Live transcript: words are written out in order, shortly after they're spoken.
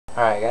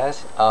Alright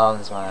guys,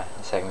 this is my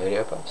second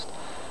video post.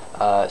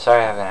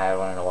 Sorry I haven't had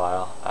one in a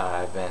while.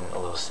 I've been a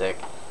little sick.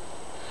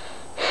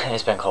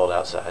 It's been cold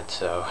outside,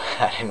 so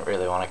I didn't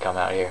really want to come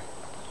out here.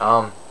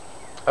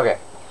 Okay,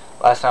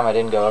 last time I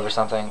didn't go over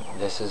something.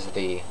 This is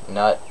the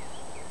nut,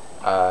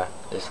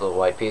 this little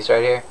white piece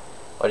right here.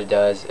 What it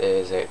does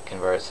is it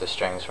converts the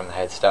strings from the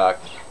headstock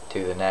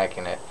to the neck,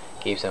 and it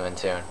keeps them in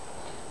tune.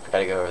 Forgot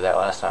to go over that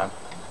last time.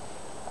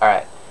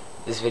 Alright.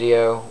 This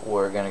video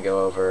we're going to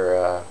go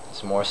over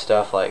some more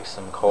stuff like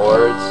some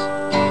chords,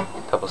 a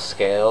couple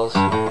scales,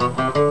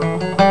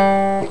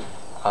 a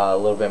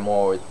little bit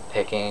more with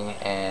picking,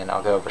 and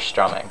I'll go over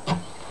strumming.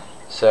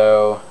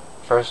 So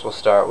first we'll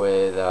start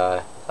with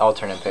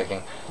alternate picking.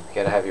 You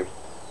gotta have your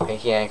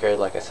pinky anchored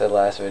like I said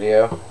last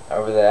video,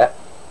 over that.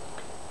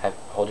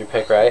 Hold your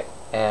pick right,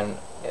 and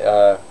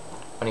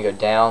when you go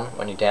down,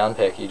 when you down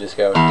pick, you just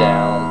go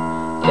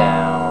down,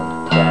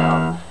 down,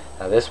 down.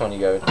 Now this one you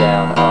go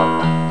down,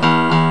 up.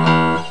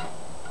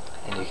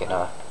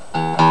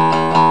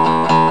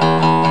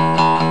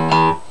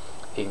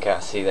 You can kind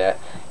of see that.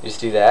 You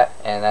just do that,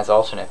 and that's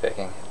alternate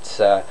picking.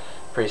 It's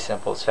pretty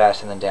simple. It's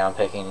faster than down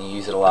picking, and you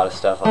use it a lot of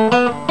stuff like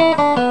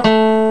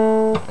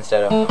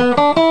instead of.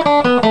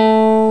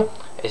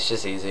 It's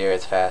just easier.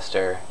 It's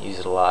faster. Use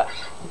it a lot.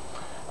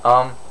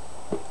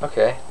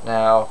 Okay,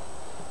 now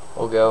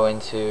we'll go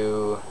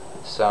into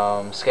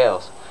some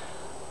scales.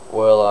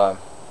 We'll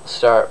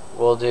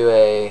We'll do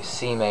a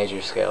C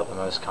major scale, the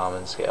most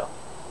common scale.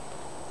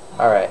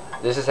 Alright,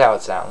 this is how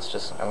it sounds.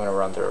 I'm going to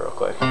run through it real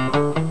quick.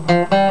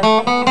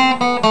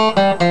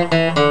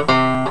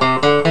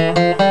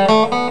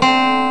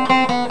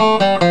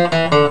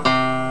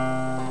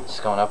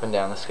 Just going up and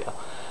down the scale.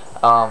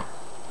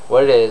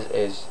 What it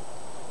is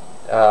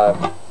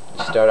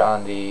you start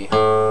on the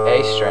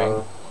A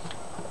string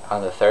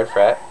on the 3rd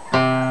fret.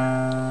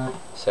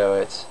 So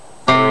it's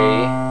 3,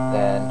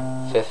 then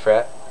 5th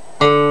fret,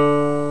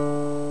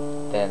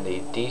 then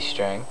the D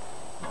string,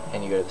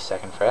 and you go to the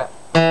 2nd fret.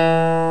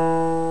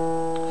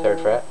 3rd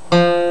fret,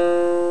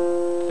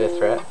 5th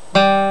fret,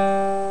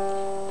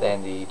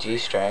 then the G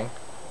string,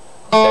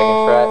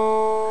 2nd fret,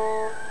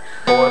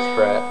 4th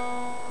fret,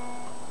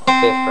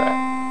 5th fret.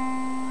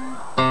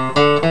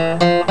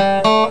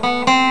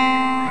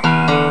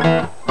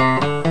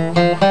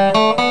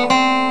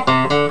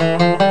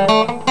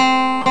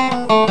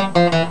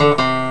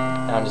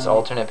 Now I'm just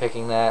alternate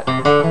picking that.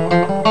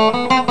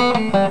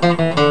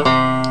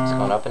 It's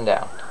going up and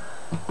down.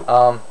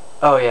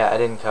 Oh yeah, I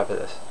didn't cover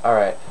this.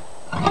 Alright.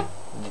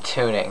 The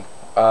tuning.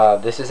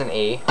 This is an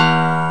E,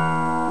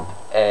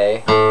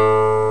 A,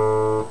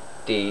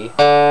 D,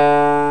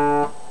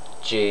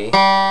 G,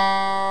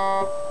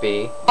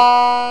 B,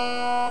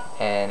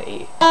 and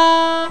E.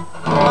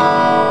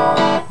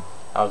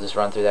 I'll just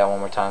run through that one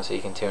more time so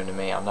you can tune to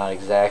me. I'm not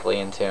exactly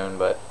in tune,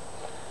 but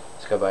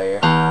let's go by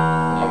ear.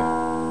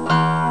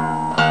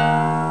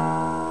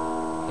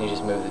 You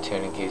just move the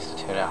tuning keys to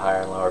tune it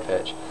higher and lower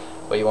pitch.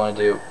 What you want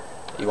to do,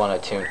 you want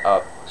to tune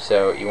up,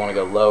 so you want to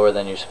go lower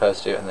than you're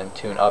supposed to and then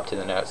tune up to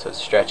the note so it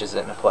stretches it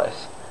into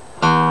place.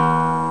 It's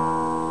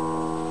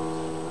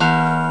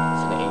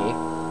an E,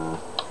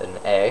 then an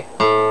A,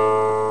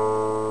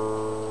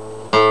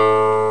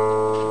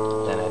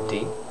 then a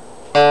D,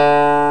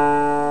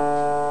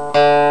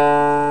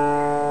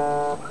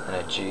 then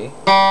a G,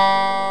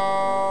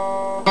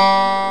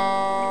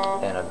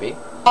 then a B,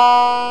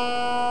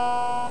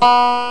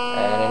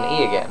 and an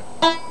E again.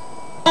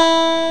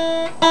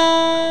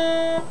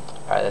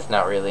 Alright, that's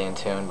not really in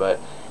tune, but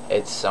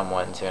it's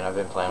somewhat in tune. I've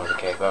been playing with a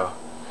capo.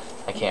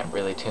 I can't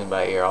really tune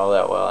by ear all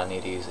that well. I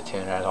need to use a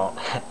tuner. I don't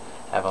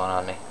have one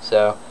on me.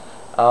 So,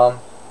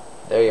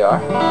 there you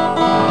are.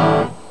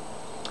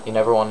 You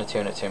never want to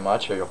tune it too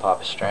much or you'll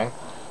pop a string.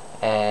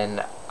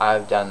 And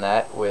I've done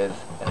that with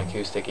an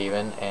acoustic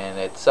even, and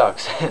it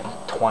sucks.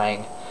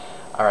 Twang.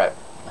 Alright.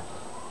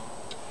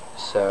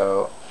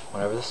 So,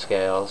 whenever the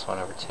scales,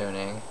 whenever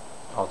tuning,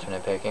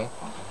 alternate picking.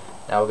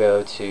 Now we'll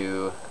go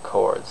to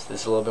chords.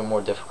 This is a little bit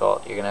more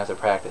difficult. You're going to have to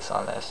practice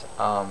on this.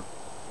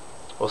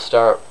 We'll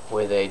start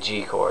with a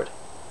G chord.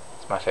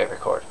 It's my favorite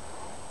chord.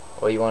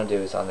 What you want to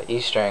do is on the E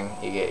string,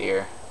 you get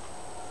your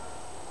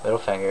middle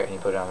finger and you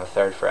put it on the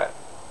 3rd fret.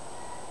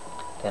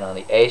 Then on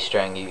the A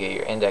string, you get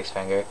your index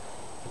finger,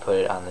 you put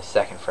it on the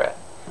 2nd fret.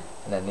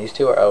 And then these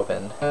two are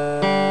open.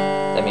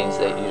 That means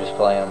that you just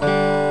play them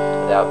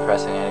without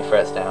pressing any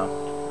frets down.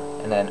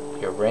 And then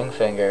your ring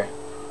finger,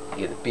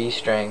 you get the B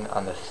string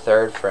on the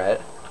 3rd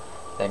fret,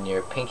 then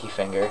your pinky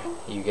finger,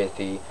 you get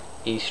the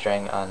E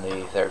string on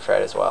the 3rd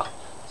fret as well.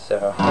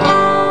 So,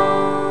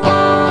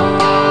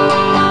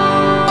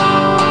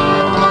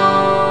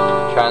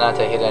 try not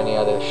to hit any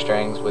other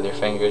strings with your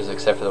fingers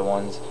except for the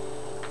ones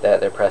that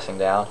they're pressing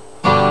down.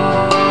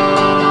 That's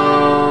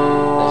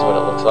what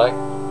it looks like.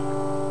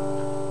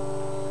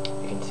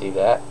 You can see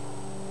that.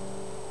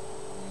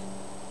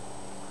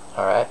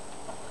 Alright.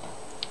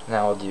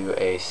 Now we'll do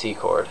a C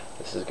chord.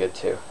 This is good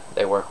too.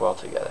 They work well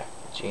together.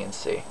 G and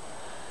C.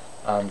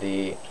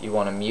 You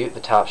want to mute the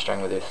top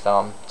string with your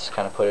thumb. Just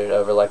kind of put it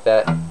over like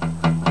that.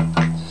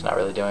 It's not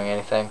really doing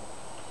anything.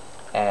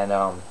 And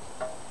on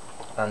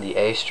the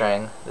A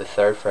string, the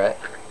 3rd fret,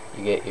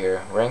 you get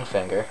your ring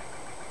finger,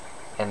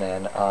 and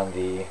then on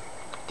the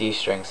D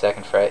string,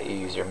 2nd fret, you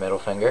use your middle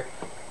finger.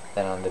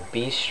 Then on the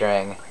B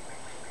string,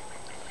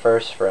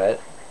 1st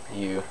fret,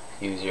 you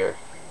use your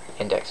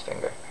index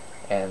finger,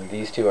 and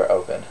these two are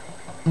open.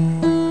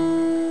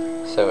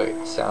 So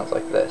it sounds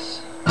like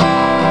this. You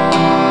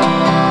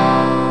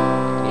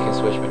can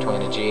switch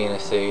between a G and a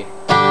C.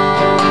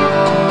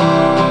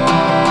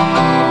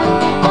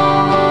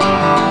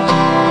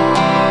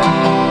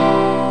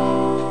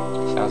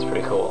 Sounds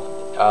pretty cool.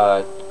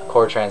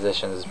 Chord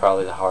transitions is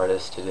probably the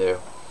hardest to do.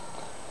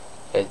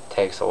 It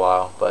takes a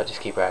while, but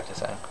just keep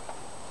practicing.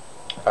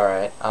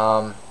 Alright,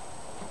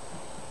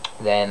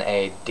 then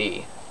a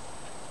D.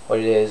 What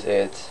it is,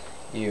 it's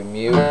you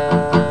mute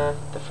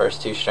the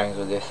first 2 strings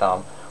with your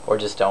thumb, or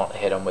just don't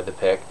hit them with the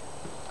pick.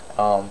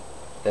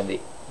 Then the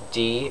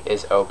D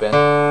is open.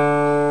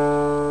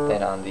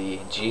 Then on the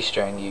G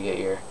string, you get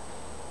your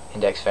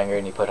index finger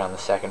and you put it on the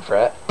 2nd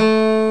fret.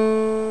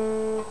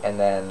 And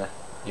then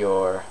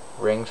your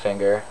ring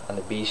finger on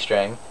the B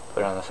string,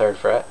 put it on the 3rd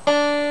fret.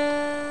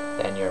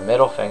 Then your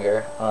middle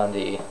finger on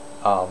the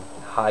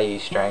high E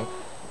string,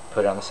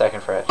 put it on the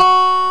 2nd fret.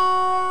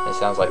 It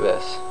sounds like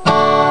this.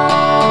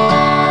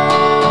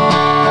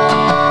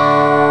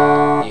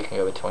 You can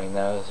go between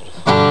those.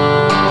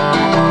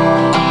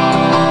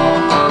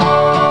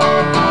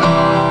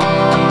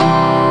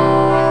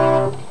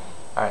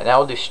 Alright, now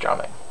we'll do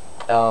strumming.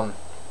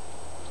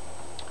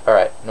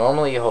 Alright,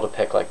 normally you hold a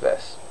pick like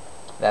this.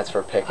 That's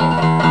for picking.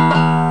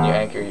 You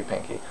anchor your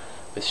pinky.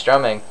 With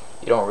strumming,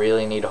 you don't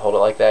really need to hold it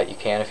like that. You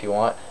can if you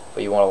want,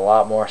 but you want a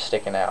lot more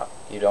sticking out.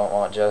 You don't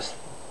want just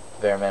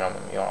the bare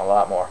minimum. You want a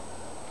lot more.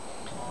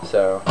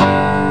 So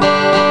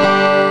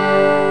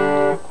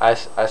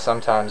I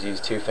sometimes use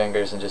 2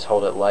 fingers and just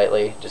hold it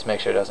lightly. Just make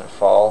sure it doesn't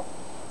fall.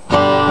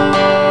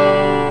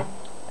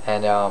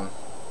 And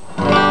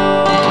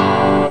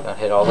don't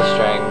hit all the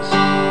strings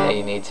that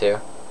you need to.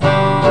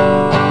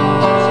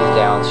 This is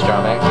down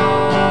strumming.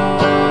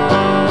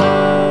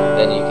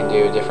 Then you can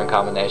do different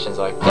combinations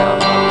like down,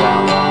 up,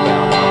 down, up,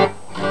 down,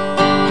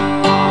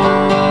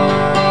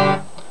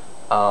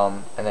 up.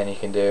 And then you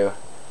can do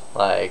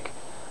like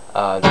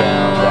down,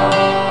 down,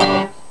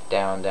 up,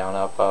 down, down,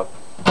 up, up.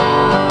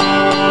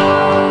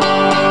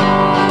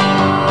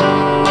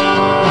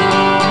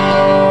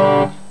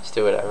 Just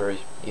do whatever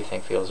you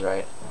think feels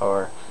right,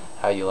 or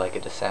how you like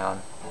it to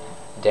sound.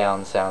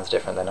 Down sounds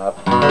different than up.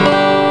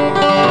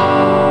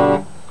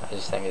 I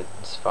just think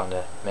it's fun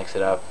to mix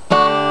it up.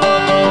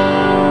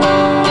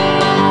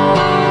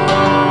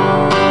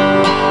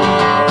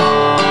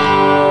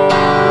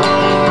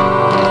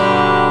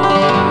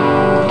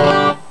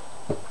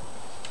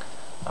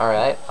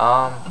 Alright,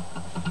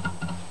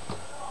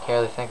 can't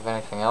really think of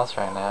anything else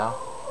right now,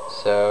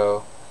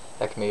 so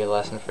that can be your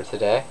lesson for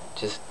today.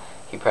 Just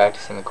keep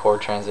practicing the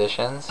chord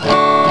transitions.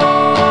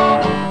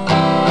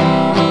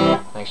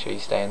 Make sure you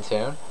stay in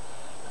tune.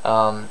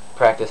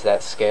 Practice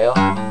that scale.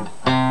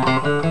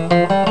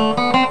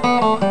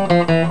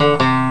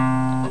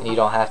 You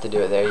don't have to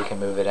do it there, you can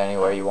move it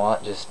anywhere you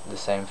want, just the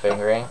same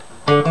fingering.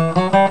 You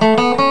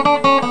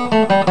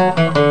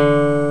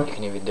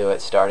can even do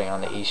it starting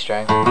on the E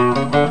string.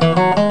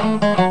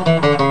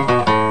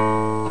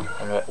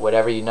 And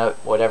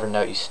whatever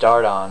note you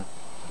start on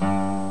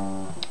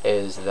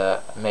is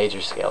the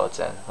major scale it's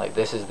in. Like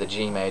this is the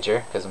G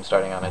major, because I'm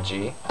starting on a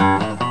G.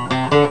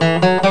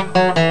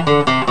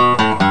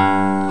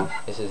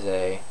 This is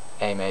a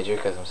major,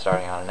 because I'm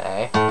starting on an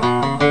A.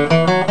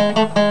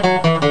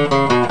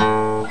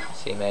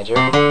 C major.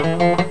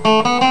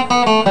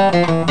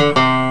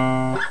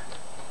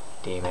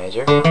 D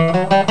major.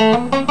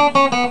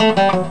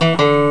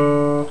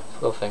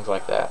 Little things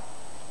like that.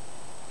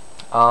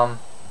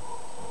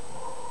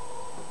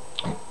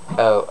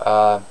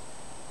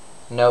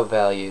 Note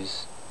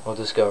values. We'll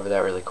just go over that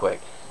really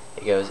quick.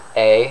 It goes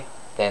A,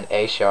 then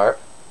A sharp,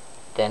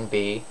 then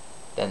B,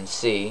 then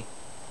C,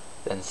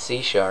 then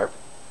C sharp,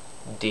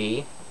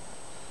 D,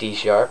 D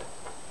sharp,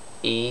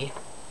 E,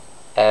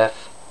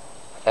 F,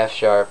 F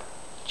sharp,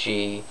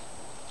 G,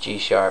 G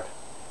sharp,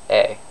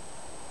 A.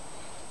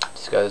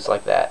 Just goes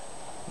like that.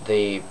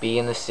 The B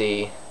and the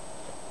C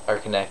are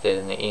connected,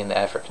 and the E and the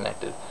F are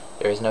connected.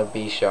 There is no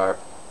B sharp,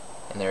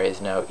 and there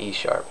is no E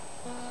sharp.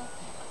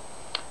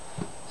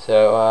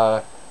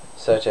 So,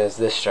 such as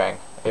this string,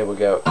 it would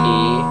go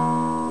E,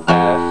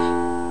 F,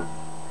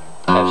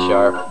 F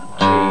sharp,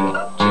 G,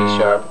 G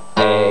sharp,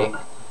 A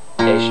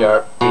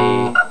sharp,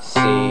 B, C,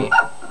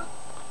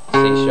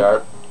 C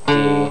sharp,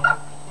 D,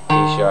 D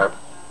sharp,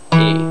 E.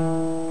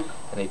 And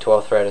the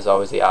 12th fret is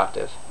always the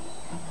octave.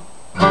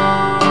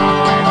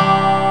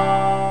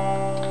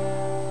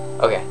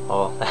 Okay,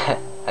 well,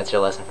 that's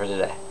your lesson for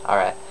today.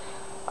 Alright,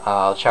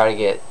 I'll try to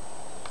get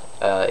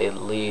at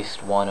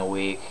least 1 a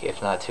week,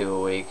 if not 2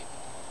 a week.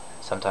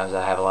 Sometimes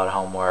I have a lot of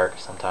homework,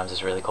 sometimes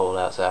it's really cold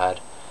outside.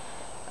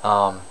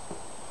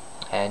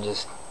 And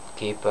just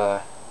keep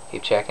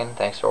checking.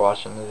 Thanks for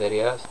watching the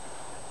videos.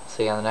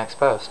 See you on the next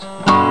post.